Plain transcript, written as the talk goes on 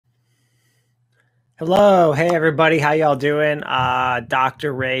Hello, hey everybody, how y'all doing?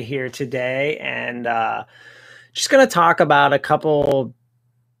 Dr. Ray here today, and just gonna talk about a couple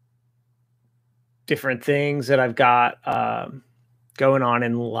different things that I've got going on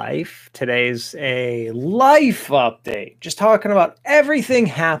in life. Today's a life update, just talking about everything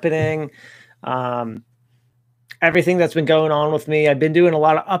happening, um, everything that's been going on with me. I've been doing a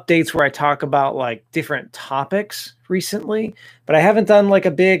lot of updates where I talk about like different topics recently, but I haven't done like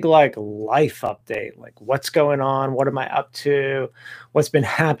a big like life update, like what's going on, what am I up to, what's been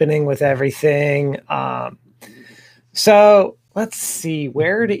happening with everything. So let's see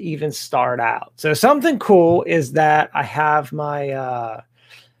where to even start out. So something cool is that I have my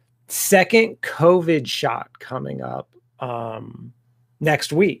second COVID shot coming up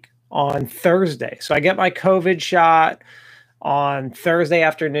next week on Thursday. So I get my COVID shot on Thursday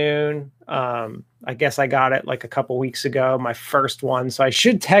afternoon. I guess I got it like a couple weeks ago, my first one. So I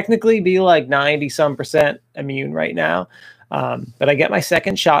should technically be like 90 some percent immune right now. But I get my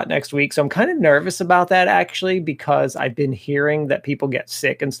second shot next week. So I'm kind of nervous about that actually, because I've been hearing that people get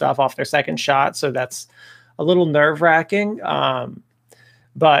sick and stuff off their second shot. So that's a little nerve wracking.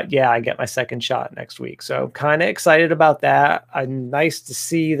 But yeah, I get my second shot next week. So kind of excited about that. Nice to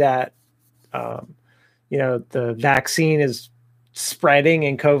see that, the vaccine is spreading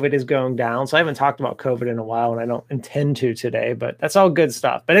and COVID is going down. So I haven't talked about COVID in a while and I don't intend to today, but that's all good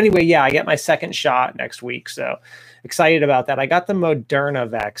stuff. But anyway, yeah, I get my second shot next week. So excited about that. I got the Moderna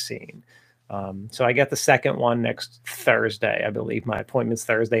vaccine. So I get the second one next Thursday. I believe my appointment's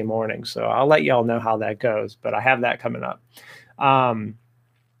Thursday morning. So I'll let y'all know how that goes, but I have that coming up.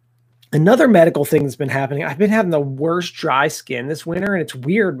 Another medical thing that's been happening, I've been having the worst dry skin this winter, and it's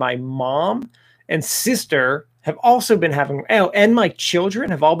weird. My mom and sister have also been having, and my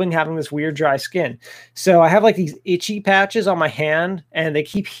children have all been having this weird dry skin. So I have like these itchy patches on my hand, and they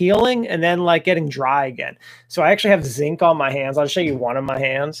keep healing and then like getting dry again. So I actually have zinc on my hands. I'll show you one of my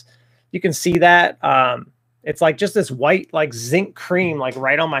hands. You can see that. It's like just this white, like zinc cream, like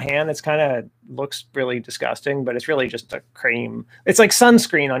right on my hand. It's kind of looks really disgusting, but it's really just a cream. It's like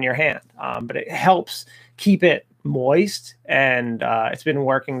sunscreen on your hand, but it helps keep it moist, and it's been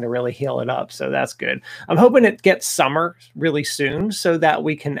working to really heal it up. So that's good. I'm hoping it gets summer really soon so that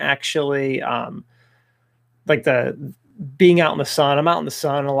we can actually like the being out in the sun. I'm out in the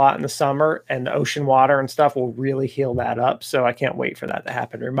sun a lot in the summer, and the ocean water and stuff will really heal that up. So I can't wait for that to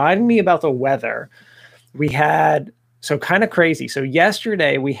happen. Reminding me about the weather. We had, so kind of crazy. So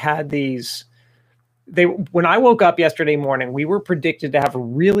yesterday we had when I woke up yesterday morning, we were predicted to have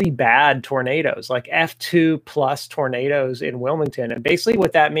really bad tornadoes, like F2 plus tornadoes in Wilmington. And basically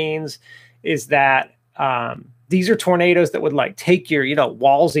what that means is that these are tornadoes that would like take your,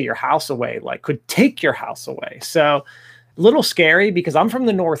 walls of your house away, like could take your house away. So a little scary because I'm from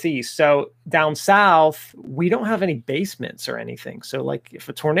the Northeast. So down south, we don't have any basements or anything. So like if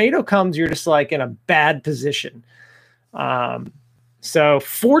a tornado comes, you're just like in a bad position. So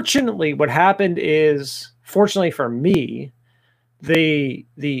fortunately, what happened is, fortunately for me, the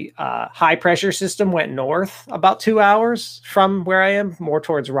high pressure system went north about 2 hours from where I am, more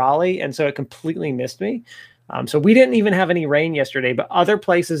towards Raleigh. And so it completely missed me. So we didn't even have any rain yesterday, but other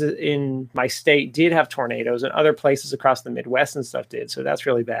places in my state did have tornadoes, and other places across the Midwest and stuff did. So that's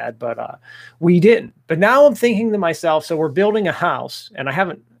really bad, but we didn't. But now I'm thinking to myself, so we're building a house, and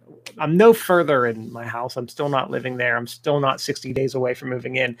I'm no further in my house. I'm still not living there. I'm still not 60 days away from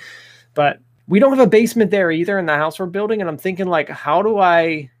moving in, but we don't have a basement there either in the house we're building. And I'm thinking like, how do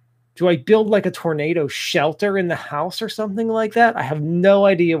I build like a tornado shelter in the house or something like that? I have no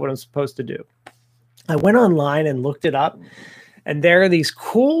idea what I'm supposed to do. I went online and looked it up, and there are these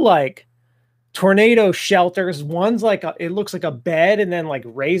cool like tornado shelters. One's like it looks like a bed and then like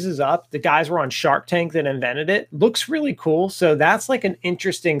raises up. The guys were on Shark Tank that invented it. Looks really cool. So that's like an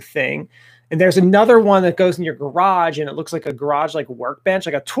interesting thing. And there's another one that goes in your garage, and it looks like a garage like workbench,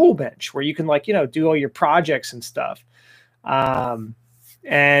 like a tool bench where you can like do all your projects and stuff. So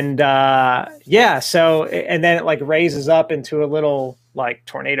and then it like raises up into a little like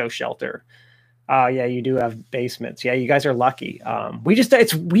tornado shelter. Yeah, you do have basements. Yeah, you guys are lucky.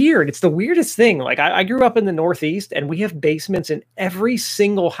 It's weird. It's the weirdest thing. Like I grew up in the Northeast, and we have basements in every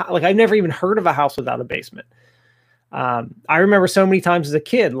single house. Like I've never even heard of a house without a basement. I remember so many times as a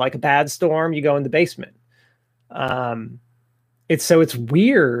kid, like a bad storm, you go in the basement. It's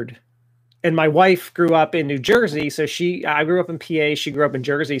weird. And my wife grew up in New Jersey. So I grew up in PA. She grew up in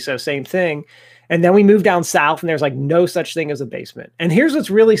Jersey. So same thing. And then we moved down south, and there's like no such thing as a basement. And here's what's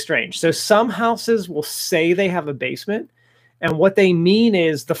really strange. So some houses will say they have a basement, and what they mean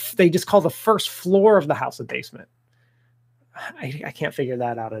is they just call the first floor of the house a basement. I can't figure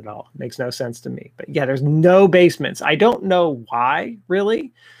that out at all. It makes no sense to me. But yeah, there's no basements. I don't know why,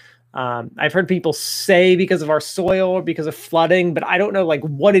 really. I've heard people say because of our soil or because of flooding, but I don't know like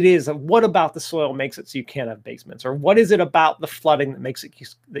what it is. What about the soil makes it so you can't have basements? Or what is it about the flooding that makes it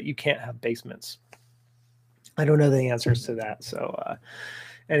that you can't have basements? I don't know the answers to that. So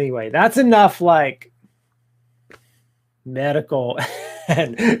anyway, that's enough like medical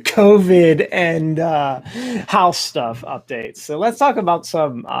and COVID and house stuff updates. So let's talk about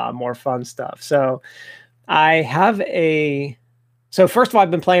some more fun stuff. So I have so first of all,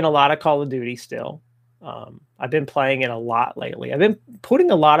 I've been playing a lot of Call of Duty still. I've been playing it a lot lately. I've been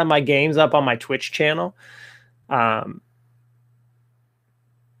putting a lot of my games up on my Twitch channel. Oh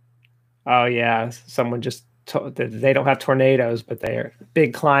yeah, someone just they don't have tornadoes, but they're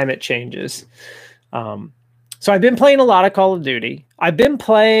big climate changes. So I've been playing a lot of Call of Duty. I've been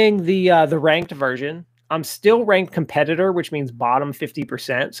playing the ranked version. I'm still ranked competitor, which means bottom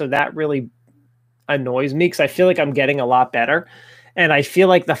 50%. So that really annoys me because I feel like I'm getting a lot better. And I feel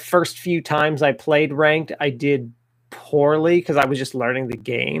like the first few times I played ranked, I did poorly because I was just learning the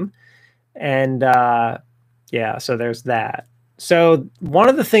game. And yeah, so there's that. So one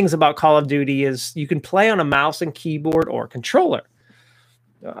of the things about Call of Duty is you can play on a mouse and keyboard or controller.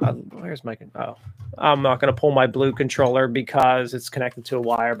 Where's my... Oh, I'm not going to pull my blue controller because it's connected to a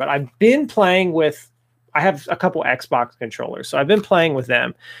wire. But I've been playing with... I have a couple Xbox controllers, so I've been playing with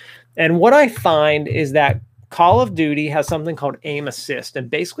them. And what I find is that Call of Duty has something called aim assist. And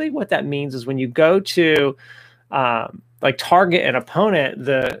basically what that means is when you go to like target an opponent,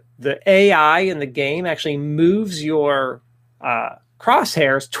 the AI in the game actually moves your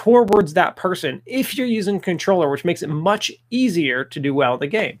crosshairs towards that person if you're using a controller, which makes it much easier to do well in the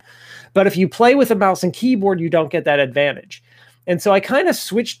game. But if you play with a mouse and keyboard, you don't get that advantage. And so I kind of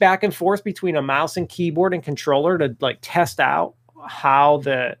switched back and forth between a mouse and keyboard and controller to like test out how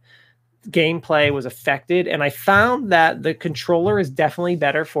the gameplay was affected, and I found that the controller is definitely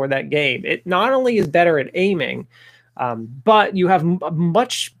better for that game. It not only is better at aiming, but you have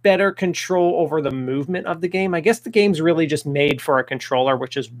much better control over the movement of the game. I guess the game's really just made for a controller,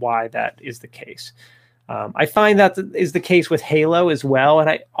 which is why that is the case. I find that is the case with Halo as well, and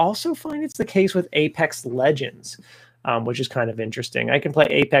I also find it's the case with Apex Legends, which is kind of interesting. I can play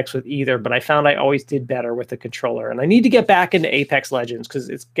Apex with either, but I found I always did better with the controller. And I need to get back into Apex Legends because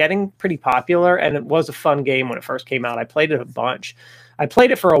it's getting pretty popular, and it was a fun game when it first came out. I played it a bunch. I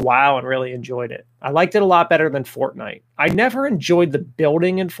played it for a while and really enjoyed it. I liked it a lot better than Fortnite. I never enjoyed the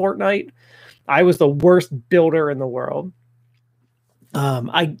building in Fortnite. I was the worst builder in the world.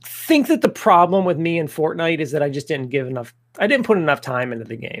 I think that the problem with me in Fortnite is that I just didn't put enough time into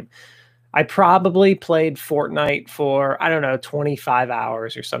the game. I probably played Fortnite for, I don't know, 25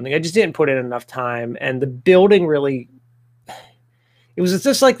 hours or something. I just didn't put in enough time. And the building really, it was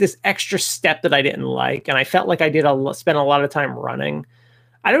just like this extra step that I didn't like. And I felt like I spent a lot of time running.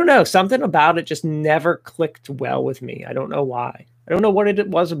 I don't know. Something about it just never clicked well with me. I don't know why. I don't know what it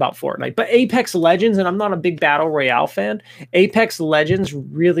was about Fortnite. But Apex Legends, and I'm not a big Battle Royale fan, Apex Legends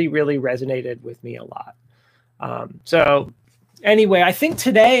really, really resonated with me a lot. So anyway, I think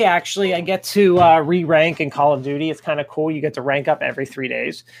today, actually, I get to re-rank in Call of Duty. It's kind of cool. You get to rank up every 3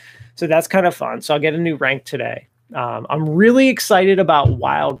 days. So that's kind of fun. So I'll get a new rank today. I'm really excited about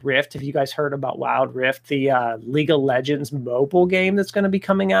Wild Rift. Have you guys heard about Wild Rift, the League of Legends mobile game that's going to be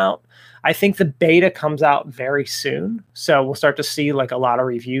coming out? I think the beta comes out very soon. So we'll start to see like a lot of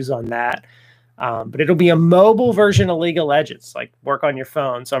reviews on that. But it'll be a mobile version of League of Legends, like work on your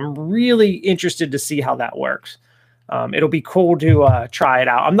phone. So I'm really interested to see how that works. It'll be cool to try it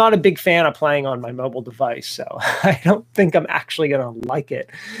out. I'm not a big fan of playing on my mobile device, so I don't think I'm actually going to like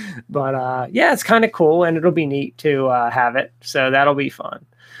it. But yeah, it's kind of cool, and it'll be neat to have it. So that'll be fun.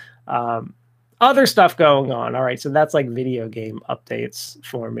 Other stuff going on. All right, so that's like video game updates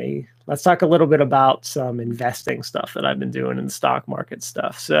for me. Let's talk a little bit about some investing stuff that I've been doing in the stock market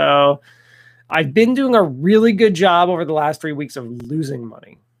stuff. So I've been doing a really good job over the last 3 weeks of losing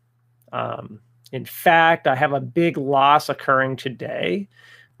money. In fact, I have a big loss occurring today,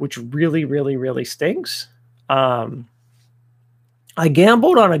 which really, really, really stinks. I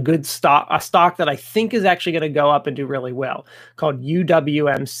gambled on a stock that I think is actually going to go up and do really well, called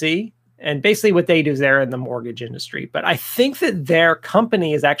UWMC. And basically what they do is they're in the mortgage industry. But I think that their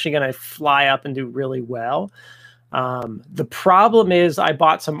company is actually going to fly up and do really well. The problem is I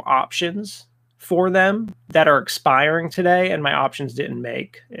bought some options for them that are expiring today, and my options didn't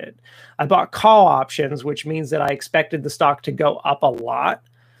make it. I bought call options, which means that I expected the stock to go up a lot.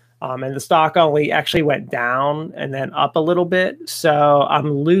 And the stock only actually went down and then up a little bit. So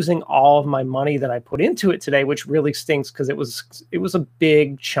I'm losing all of my money that I put into it today, which really stinks because it was a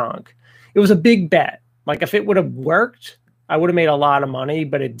big chunk. It was a big bet. Like if it would have worked, I would have made a lot of money,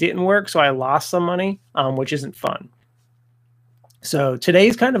 but it didn't work. So I lost some money, which isn't fun. So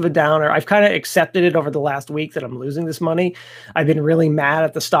today's kind of a downer. I've kind of accepted it over the last week that I'm losing this money. I've been really mad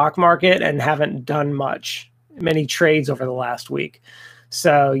at the stock market and haven't done many trades over the last week.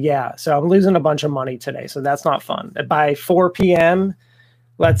 So yeah, so I'm losing a bunch of money today. So that's not fun. By 4 p.m.,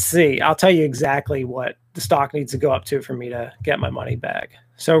 let's see. I'll tell you exactly what the stock needs to go up to for me to get my money back.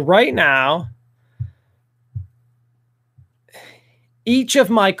 So right now, each of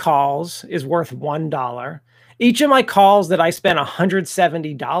my calls is worth $1. Each of my calls that I spent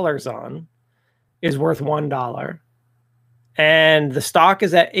 $170 on is worth $1. And the stock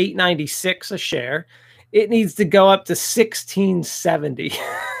is at $8.96 a share. It needs to go up to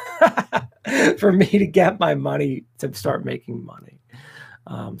 $16.70 for me to get my money to start making money.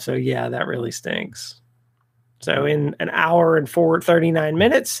 So yeah, that really stinks. So in an hour and 39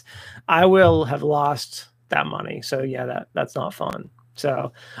 minutes, I will have lost that money. So yeah, that's not fun.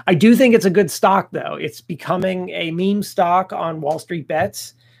 So I do think it's a good stock, though. It's becoming a meme stock on Wall Street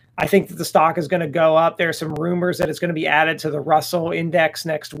Bets. I think that the stock is going to go up. There's some rumors that it's going to be added to the Russell Index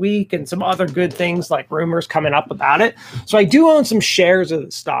next week and some other good things like rumors coming up about it. So I do own some shares of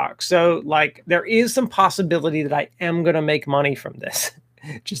the stock. So like there is some possibility that I am going to make money from this,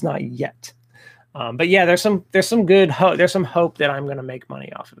 just not yet. But yeah, there's some good hope. There's some hope that I'm going to make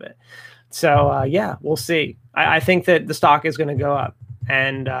money off of it. So yeah, we'll see. I think that the stock is going to go up,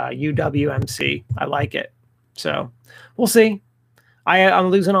 and UWMC, I like it. So we'll see. I'm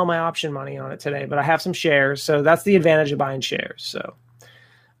losing all my option money on it today, but I have some shares. So that's the advantage of buying shares. So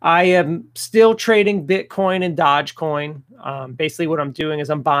I am still trading Bitcoin and Dogecoin. Basically what I'm doing is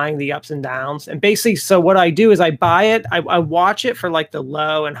I'm buying the ups and downs. And basically, so what I do is I buy it. I watch it for like the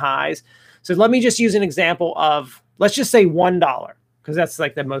low and highs. So let me just use an example of, let's just say $1. Because that's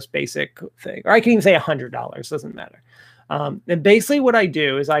like the most basic thing. Or I can even say $100, doesn't matter. And basically what I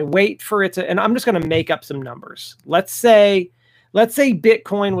do is I wait for it to, and I'm just going to make up some numbers. Let's say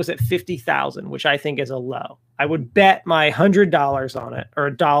Bitcoin was at 50,000, which I think is a low. I would bet my $100 on it,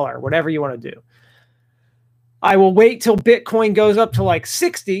 or $1, whatever you want to do. I will wait till Bitcoin goes up to like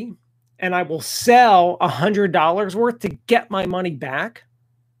 60, and I will sell $100 worth to get my money back.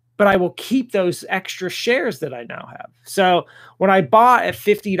 But I will keep those extra shares that I now have. So when I bought at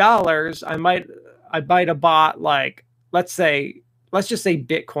 $50, I might have bought like, let's just say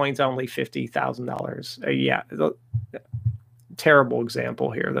Bitcoin's only $50,000. Yeah, terrible example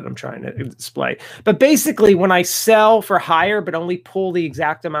here that I'm trying to display. But basically, when I sell for higher but only pull the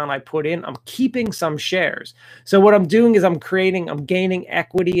exact amount I put in, I'm keeping some shares. So what I'm doing is I'm gaining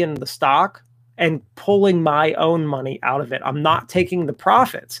equity in the stock and pulling my own money out of it. I'm not taking the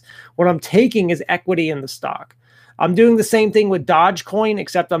profits. What I'm taking is equity in the stock. I'm doing the same thing with Dogecoin,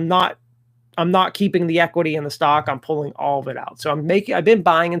 except I'm not keeping the equity in the stock. I'm pulling all of it out. So I've been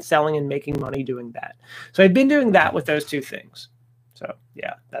buying and selling and making money doing that. So I've been doing that with those two things. So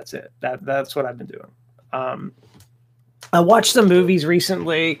yeah, that's it. That's what I've been doing. I watched some movies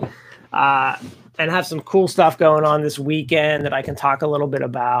recently, and have some cool stuff going on this weekend that I can talk a little bit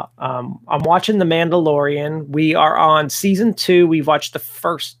about. I'm watching The Mandalorian. We are on season 2. We've watched the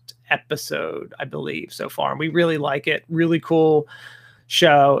first episode, I believe, so far, and we really like it. Really cool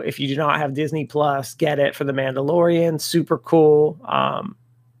show. If you do not have Disney Plus, get it for The Mandalorian. Super cool.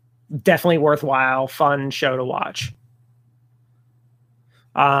 Definitely worthwhile. Fun show to watch.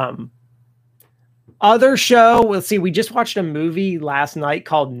 Other show, let's see. We just watched a movie last night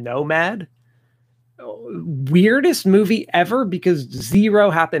called Nomad. Weirdest movie ever because zero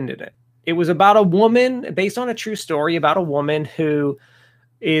happened in it. It was about a woman, based on a true story about a woman who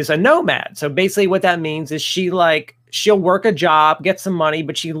is a nomad. So basically what that means is she'll work a job, get some money,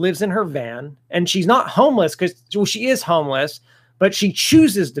 but she lives in her van, and she's not homeless she is homeless, but she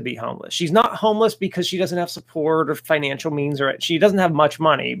chooses to be homeless. She's not homeless because she doesn't have support or financial means, or she doesn't have much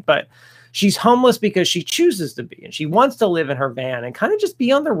money, but she's homeless because she chooses to be, and she wants to live in her van and kind of just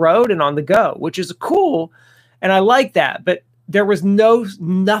be on the road and on the go, which is cool. And I like that, but there was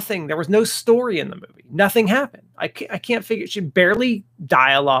nothing. There was no story in the movie. Nothing happened. I can't figure. She barely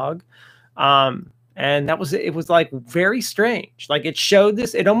dialogue. And it was like very strange. Like it showed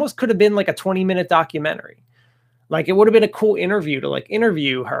this, it almost could have been like a 20-minute documentary. Like it would have been a cool interview to like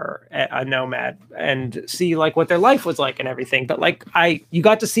interview her, a nomad, and see like what their life was like and everything. But like you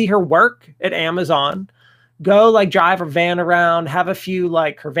got to see her work at Amazon, go like drive her van around, have a few,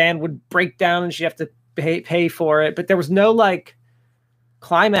 like her van would break down and she'd have to pay for it. But there was no like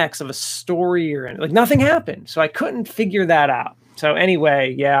climax of a story or like nothing happened. So I couldn't figure that out. So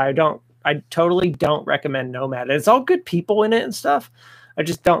anyway, yeah, I totally don't recommend Nomad. It's all good people in it and stuff. I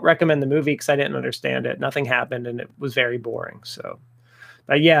just don't recommend the movie because I didn't understand it. Nothing happened and it was very boring. So,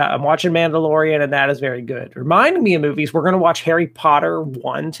 but yeah, I'm watching Mandalorian and that is very good. Reminding me of movies, we're going to watch Harry Potter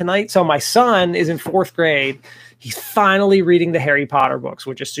 1 tonight. So my son is in 4th grade. He's finally reading the Harry Potter books,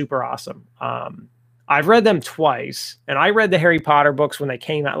 which is super awesome. I've read them twice, and I read the Harry Potter books when they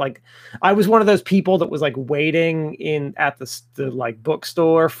came out. Like, I was one of those people that was like waiting in at the like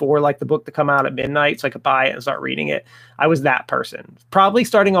bookstore for like the book to come out at midnight so I could buy it and start reading it. I was that person. Probably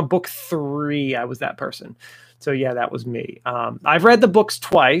starting on book 3, I was that person. So yeah, that was me. I've read the books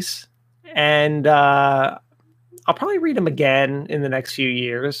twice, and I'll probably read them again in the next few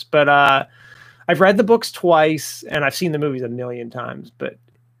years. But I've read the books twice, and I've seen the movies a million times. But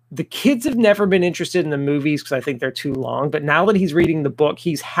the kids have never been interested in the movies because I think they're too long. But now that he's reading the book,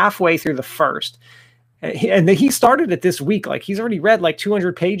 he's halfway through the first. And he started it this week. Like, he's already read like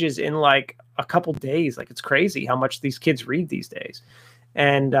 200 pages in like a couple days. Like, it's crazy how much these kids read these days.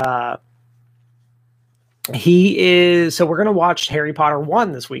 And so we're going to watch Harry Potter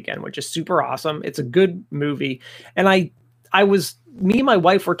 1 this weekend, which is super awesome. It's a good movie. And me and my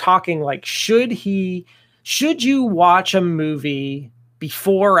wife were talking like, should you watch a movie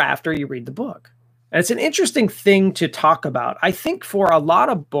before or after you read the book? And it's an interesting thing to talk about. I think for a lot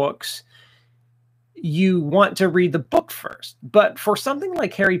of books, you want to read the book first. But for something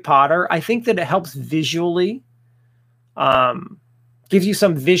like Harry Potter, I think that it helps visually, gives you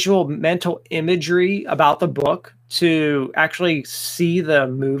some visual mental imagery about the book to actually see the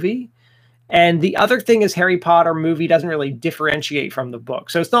movie. And the other thing is Harry Potter movie doesn't really differentiate from the book.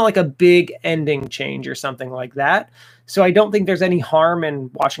 So it's not like a big ending change or something like that. So I don't think there's any harm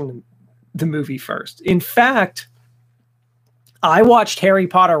in watching the movie first. In fact, I watched Harry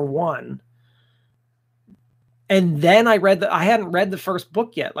Potter 1 and then I hadn't read the first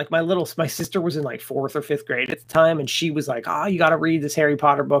book yet. Like my sister was in like 4th or 5th grade at the time. And she was like, you got to read this Harry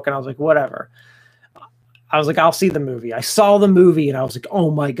Potter book. And I was like, whatever. I was like, I'll see the movie. I saw the movie and I was like, oh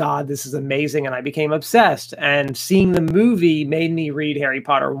my God, this is amazing. And I became obsessed. And seeing the movie made me read Harry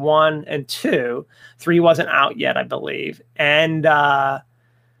Potter 1 and 2. 3 wasn't out yet, I believe. And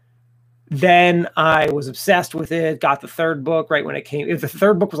then I was obsessed with it, got the 3rd book right when it came. The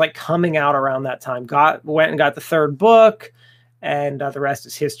 3rd book was like coming out around that time. Went and got the 3rd book, and the rest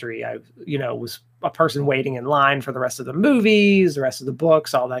is history. I was a person waiting in line for the rest of the movies, the rest of the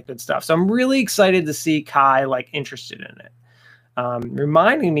books, all that good stuff. So I'm really excited to see Kai like interested in it.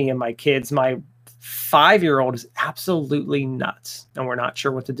 Reminding me of my kids, my 5-year-old is absolutely nuts and we're not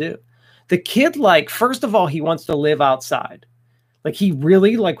sure what to do. The kid, like, first of all, he wants to live outside. Like, he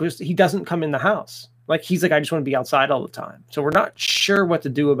really he doesn't come in the house. Like, he's like, I just want to be outside all the time. So we're not sure what to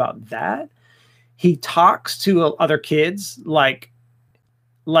do about that. He talks to other kids like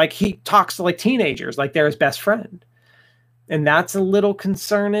he talks to like teenagers, like they're his best friend. And that's a little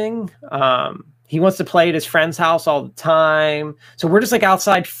concerning. He wants to play at his friend's house all the time. So we're just like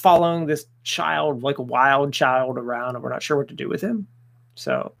outside following this child, like a wild child around, and we're not sure what to do with him.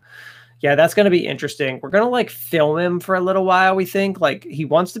 So yeah, that's going to be interesting. We're going to like film him for a little while. We think like he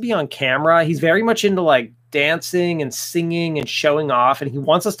wants to be on camera. He's very much into like dancing and singing and showing off. And he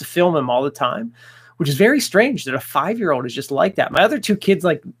wants us to film him all the time, which is very strange that a 5-year-old is just like that. My other 2 kids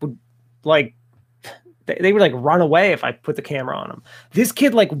would like run away if I put the camera on him. This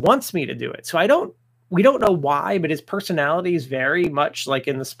kid like wants me to do it. So we don't know why, but his personality is very much like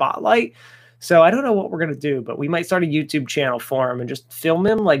in the spotlight. So I don't know what we're going to do, but we might start a YouTube channel for him and just film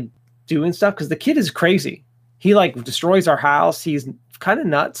him like doing stuff. Cause the kid is crazy. He like destroys our house. He's kind of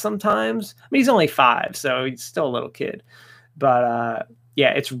nuts sometimes. I mean, he's only 5, so he's still a little kid, but, yeah,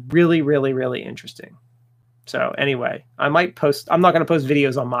 it's really, really, really interesting. So anyway, I'm not going to post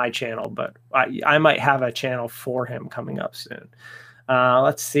videos on my channel, but I might have a channel for him coming up soon.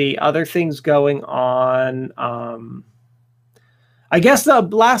 Let's see other things going on. I guess the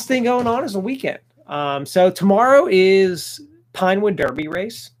last thing going on is the weekend. So tomorrow is Pinewood Derby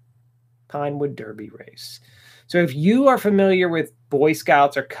race. So if you are familiar with Boy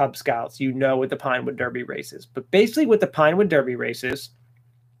Scouts or Cub Scouts, you know what the Pinewood Derby race is. But basically what the Pinewood Derby race is,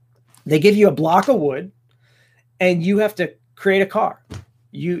 they give you a block of wood and you have to create a car.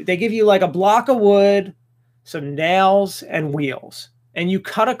 They give you like a block of wood, some nails and wheels, and you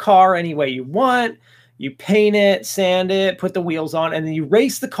cut a car any way you want. You paint it, sand it, put the wheels on, and then you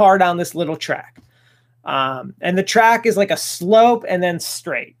race the car down this little track. And the track is like a slope and then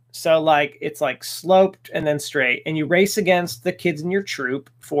straight. So like it's like sloped and then straight, and you race against the kids in your troop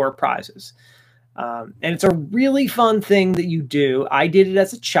for prizes. And it's a really fun thing that you do. I did it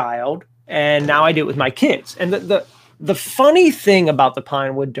as a child, and now I do it with my kids. And the funny thing about the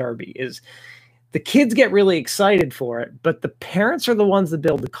Pinewood Derby is the kids get really excited for it, but the parents are the ones that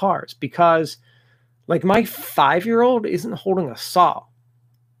build the cars, because like my 5-year-old isn't holding a saw.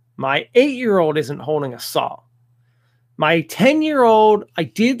 My 8-year-old isn't holding a saw. My 10-year-old, I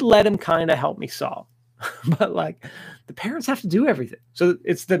did let him kind of help me saw, but like the parents have to do everything. So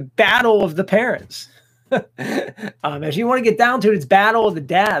it's the battle of the parents. If you want to get down to it, it's battle of the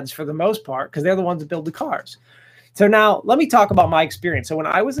dads for the most part, because they're the ones that build the cars. So now let me talk about my experience. So when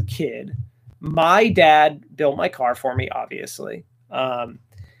I was a kid, my dad built my car for me, obviously.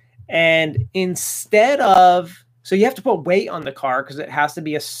 And instead of, so you have to put weight on the car because it has to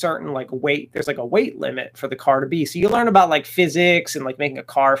be a certain like weight. There's like a weight limit for the car to be. So you learn about like physics and like making a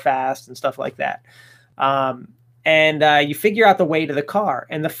car fast and stuff like that. And you figure out the weight of the car.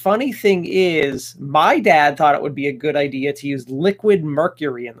 And the funny thing is, my dad thought it would be a good idea to use liquid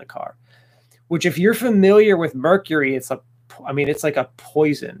mercury in the car, which if you're familiar with mercury, it's like a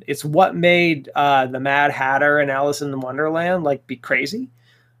poison. It's what made the Mad Hatter and Alice in Wonderland like be crazy.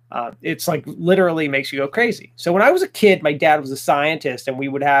 It's like literally makes you go crazy. So when I was a kid, my dad was a scientist, and we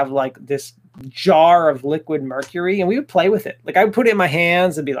would have like this jar of liquid mercury, and we would play with it. Like I would put it in my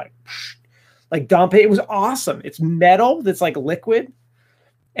hands and be like dump it. It was awesome. It's metal that's like liquid,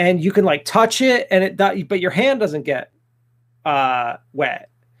 and you can like touch it, and but your hand doesn't get wet.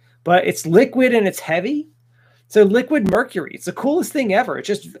 But it's liquid and it's heavy. So liquid mercury, it's the coolest thing ever. It's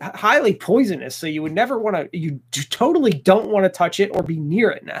just highly poisonous. So you would never want to, you totally don't want to touch it or be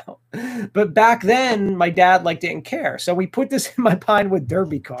near it now. But back then, my dad like didn't care. So we put this in my Pinewood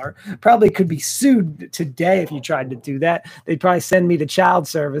Derby car. Probably could be sued today if you tried to do that. They'd probably send me to child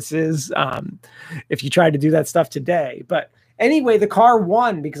services if you tried to do that stuff today. But anyway, the car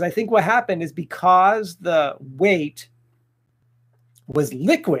won, because I think what happened is because the weight was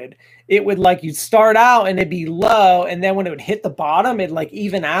liquid, it would like, you'd start out and it'd be low, and then when it would hit the bottom, it'd like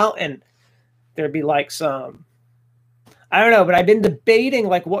even out, and there'd be like some, I don't know, but I've been debating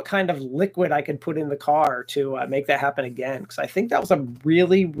like what kind of liquid I could put in the car to make that happen again, because I think that was a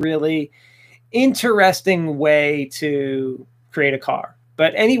really, really interesting way to create a car.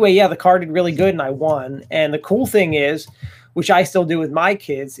 But anyway, yeah, the car did really good and I won. And the cool thing is, which I still do with my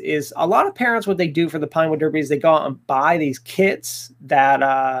kids, is a lot of parents, what they do for the Pinewood Derby is they go out and buy these kits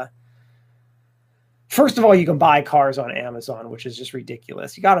that, first of all, you can buy cars on Amazon, which is just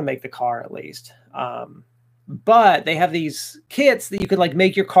ridiculous. You got to make the car at least. But they have these kits that you could like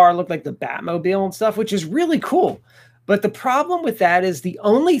make your car look like the Batmobile and stuff, which is really cool. But the problem with that is the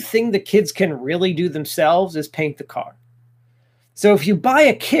only thing the kids can really do themselves is paint the car. So if you buy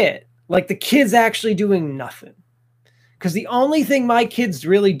a kit, like the kid's actually doing nothing. Because the only thing my kids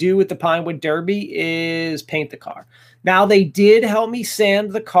really do with the Pinewood Derby is paint the car. Now, they did help me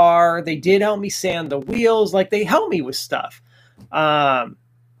sand the car. They did help me sand the wheels. Like, they help me with stuff.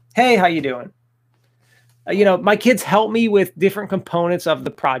 Hey, how you doing? My kids help me with different components of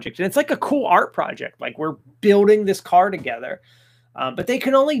the project. And it's like a cool art project. Like, we're building this car together. But they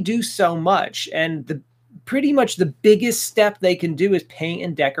can only do so much. And pretty much the biggest step they can do is paint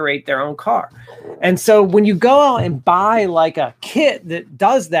and decorate their own car. And so when you go out and buy like a kit that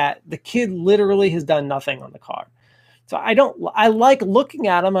does that, the kid literally has done nothing on the car. So I like looking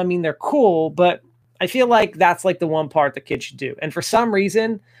at them. I mean, they're cool, but I feel like that's like the one part the kid should do. And for some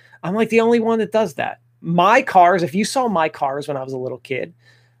reason, I'm like the only one that does that. My cars, if you saw my cars when I was a little kid,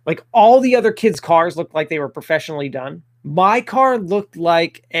 like all the other kids' cars looked like they were professionally done. My car looked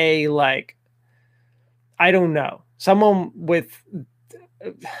like I don't know, someone with,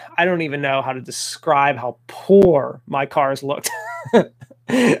 I don't even know how to describe how poor my cars looked.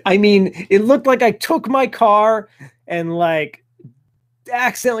 I mean, it looked like I took my car and like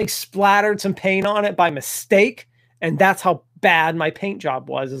accidentally splattered some paint on it by mistake. And that's how bad my paint job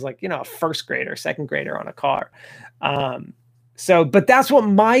was, is like, a first grader, second grader on a car. But that's what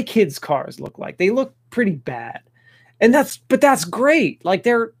my kids' cars look like. They look pretty bad. But that's great. Like,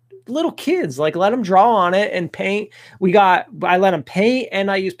 they're little kids, like let them draw on it and paint. I let them paint, and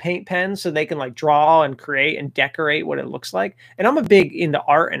I use paint pens so they can like draw and create and decorate what it looks like. And I'm a big into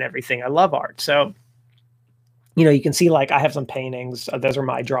art and everything. I love art. So, you can see like I have some paintings. Those are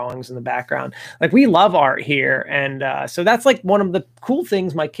my drawings in the background. Like, we love art here. And so that's like one of the cool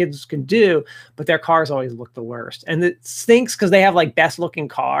things my kids can do, but their cars always look the worst. And it stinks because they have like best looking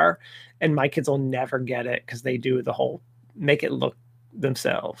car, and my kids will never get it because they do the whole make it look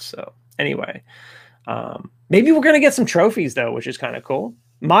themselves. So anyway, maybe we're gonna get some trophies though, which is kind of cool.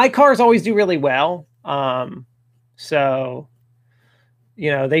 My cars always do really well, so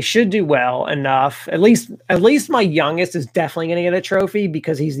they should do well enough. At least my youngest is definitely going to get a trophy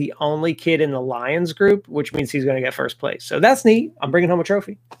because he's the only kid in the Lions group, which means he's going to get first place. So that's neat. I'm bringing home a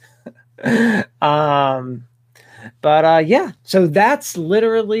trophy. Yeah, so that's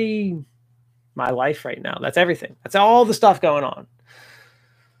literally my life right now. That's everything. That's all the stuff going on.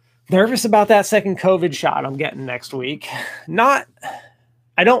 Nervous about that second COVID shot I'm getting next week. I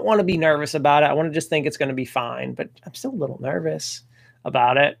don't want to be nervous about it. I want to just think it's going to be fine, but I'm still a little nervous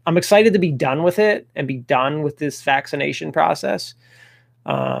about it. I'm excited to be done with it and be done with this vaccination process.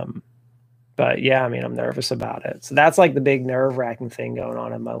 But yeah, I mean, I'm nervous about it. So that's like the big nerve-wracking thing going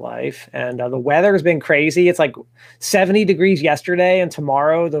on in my life. And the weather has been crazy. It's like 70 degrees yesterday, and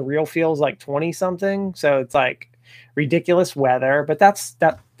tomorrow the real feels like 20 something. So it's like ridiculous weather, but that's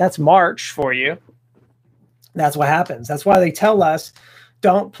March for you. That's what happens. That's why they tell us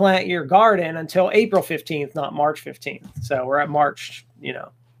don't plant your garden until April 15th, not March 15th. So we're at March,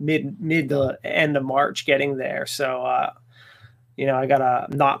 mid to end of March getting there. So, I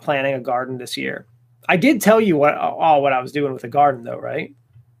got not planting a garden this year. I did tell you what I was doing with the garden though, right?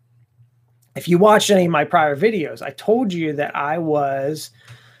 If you watched any of my prior videos, I told you that I was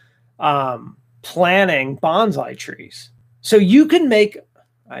planting bonsai trees. So you can make,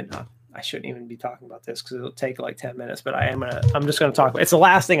 I shouldn't even be talking about this because it'll take like 10 minutes, but I'm just going to talk about, it's the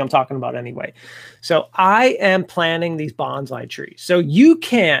last thing I'm talking about anyway. So I am planting these bonsai trees.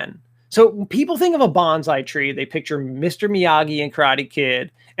 So people think of a bonsai tree, they picture Mr. Miyagi and Karate Kid.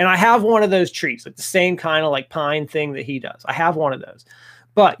 And I have one of those trees, like the same kind of like pine thing that he does. I have one of those.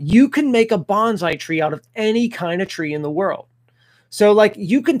 But you can make a bonsai tree out of any kind of tree in the world. So like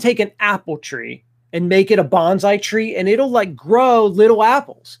you can take an apple tree and make it a bonsai tree and it'll like grow little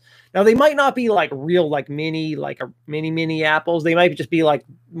apples. Now they might not be like real, like mini apples. They might just be like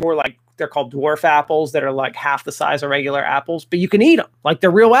more like they're called dwarf apples that are like half the size of regular apples, but you can eat them like they're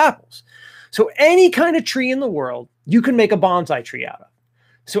real apples. So any kind of tree in the world, you can make a bonsai tree out of.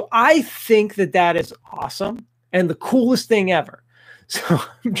 So I think that is awesome and the coolest thing ever. So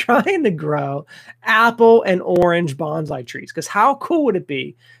I'm trying to grow apple and orange bonsai trees because how cool would it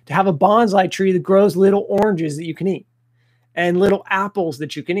be to have a bonsai tree that grows little oranges that you can eat and little apples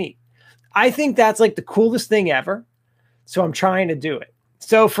that you can eat? I think that's like the coolest thing ever. So I'm trying to do it.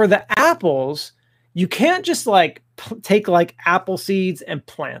 So for the apples, you can't just like take like apple seeds and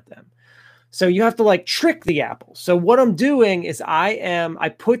plant them. So you have to like trick the apples. So what I'm doing is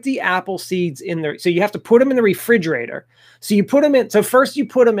I put the apple seeds in there. So you have to put them in the refrigerator. So you put them in. So first you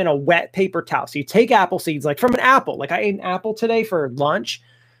put them in a wet paper towel. So you take apple seeds, like from an apple, like I ate an apple today for lunch.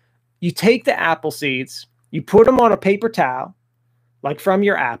 You take the apple seeds, you put them on a paper towel, like from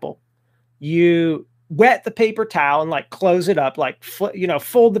your apple. You wet the paper towel and like close it up, like,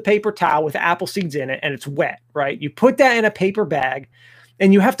 fold the paper towel with apple seeds in it and it's wet, right? You put that in a paper bag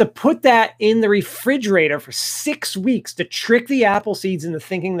and you have to put that in the refrigerator for 6 weeks to trick the apple seeds into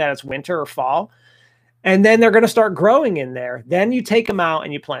thinking that it's winter or fall. And then they're going to start growing in there. Then you take them out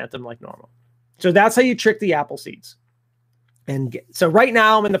and you plant them like normal. So that's how you trick the apple seeds. So right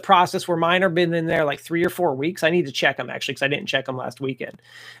now I'm in the process where mine have been in there like 3 or 4 weeks. I need to check them actually because I didn't check them last weekend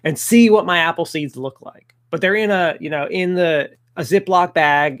and see what my apple seeds look like. But they're in a Ziploc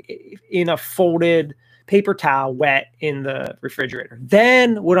bag in a folded paper towel wet in the refrigerator.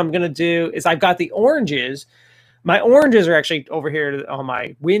 Then what I'm going to do is I've got the oranges. My oranges are actually over here on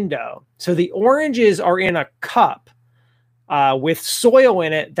my window. So the oranges are in a cup with soil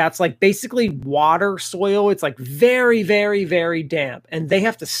in it. That's like basically water soil. It's like very, very, very damp. And they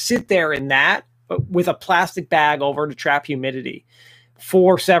have to sit there in that with a plastic bag over to trap humidity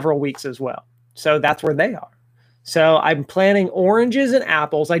for several weeks as well. So that's where they are. So I'm planting oranges and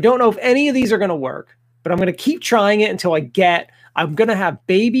apples. I don't know if any of these are going to work, but I'm going to keep trying it until I'm going to have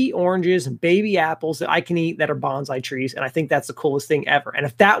baby oranges and baby apples that I can eat that are bonsai trees. And I think that's the coolest thing ever. And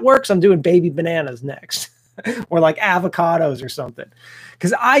if that works, I'm doing baby bananas next. Or like avocados or something.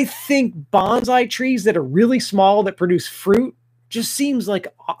 Because I think bonsai trees that are really small that produce fruit just seems like,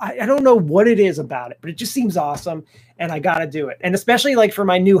 I don't know what it is about it, but it just seems awesome. And I got to do it. And especially like for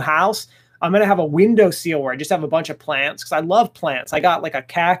my new house, I'm going to have a windowsill where I just have a bunch of plants because I love plants. I got like a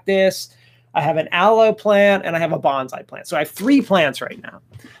cactus, I have an aloe plant, and I have a bonsai plant. So I have 3 plants right now.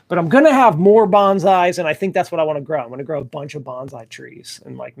 But I'm going to have more bonsais, and I think that's what I want to grow. I'm going to grow a bunch of bonsai trees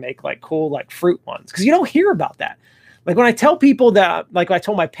and like make like cool like fruit ones because you don't hear about that. Like when I tell people that, like I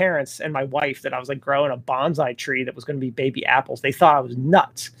told my parents and my wife that I was like growing a bonsai tree that was going to be baby apples, they thought I was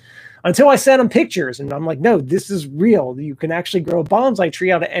nuts until I sent them pictures. And I'm like, no, this is real. You can actually grow a bonsai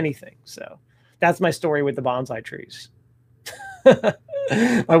tree out of anything. So that's my story with the bonsai trees.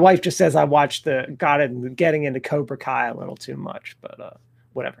 My wife just says I watched getting into Cobra Kai a little too much, but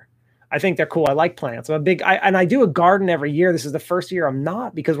whatever. I think they're cool. I like plants. And I do a garden every year. This is the first year I'm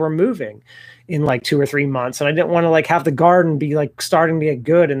not, because we're moving in like 2 or 3 months. And I didn't want to like have the garden be like starting to get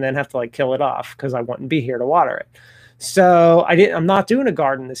good and then have to like kill it off because I wouldn't be here to water it. So I'm not doing a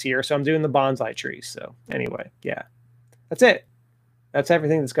garden this year. So I'm doing the bonsai trees. So anyway, yeah, that's it. That's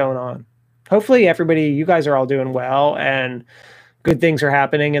everything that's going on. Hopefully you guys are all doing well and good things are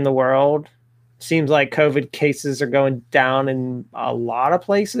happening in the world. Seems like COVID cases are going down in a lot of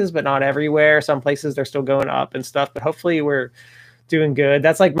places, but not everywhere. Some places they're still going up and stuff, but hopefully we're doing good.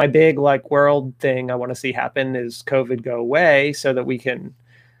 That's like my big like world thing I want to see happen is COVID go away so that we can,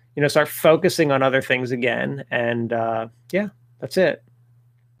 start focusing on other things again. And yeah, that's it.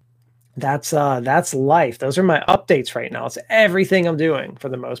 That's life. Those are my updates right now. It's everything I'm doing for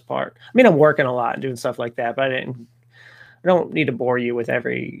the most part. I mean, I'm working a lot and doing stuff like that, but I don't need to bore you with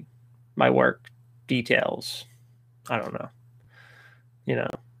my work details. I don't know.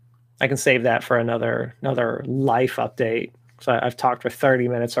 I can save that for another life update. So I've talked for 30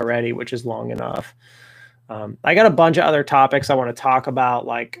 minutes already, which is long enough. I got a bunch of other topics I want to talk about,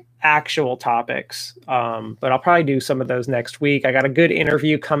 like actual topics. But I'll probably do some of those next week. I got a good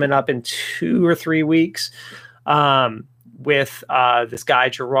interview coming up in 2 or 3 weeks. With this guy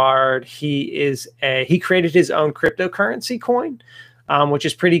Gerard. He created his own cryptocurrency coin, which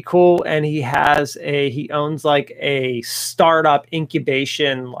is pretty cool, and he owns like a startup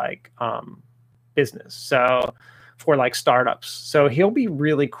incubation business, so for like startups. So he'll be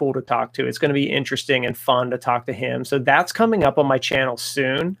really cool to talk to. It's going to be interesting and fun to talk to him. So that's coming up on my channel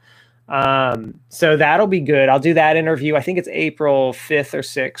soon. So that'll be good. I'll do that interview. I think it's April 5th or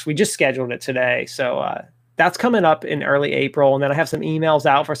 6th. We just scheduled it today. So that's coming up in early April. And then I have some emails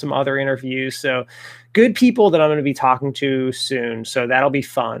out for some other interviews. So good people that I'm going to be talking to soon. So that'll be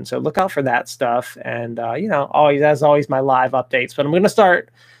fun. So look out for that stuff. And, always, as always, my live updates. But I'm going to start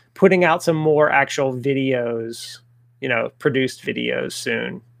putting out some more actual videos, produced videos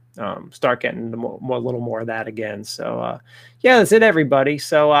soon. Start getting a little more of that again. So, yeah, that's it, everybody.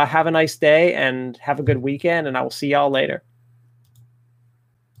 So have a nice day and have a good weekend. And I will see y'all later.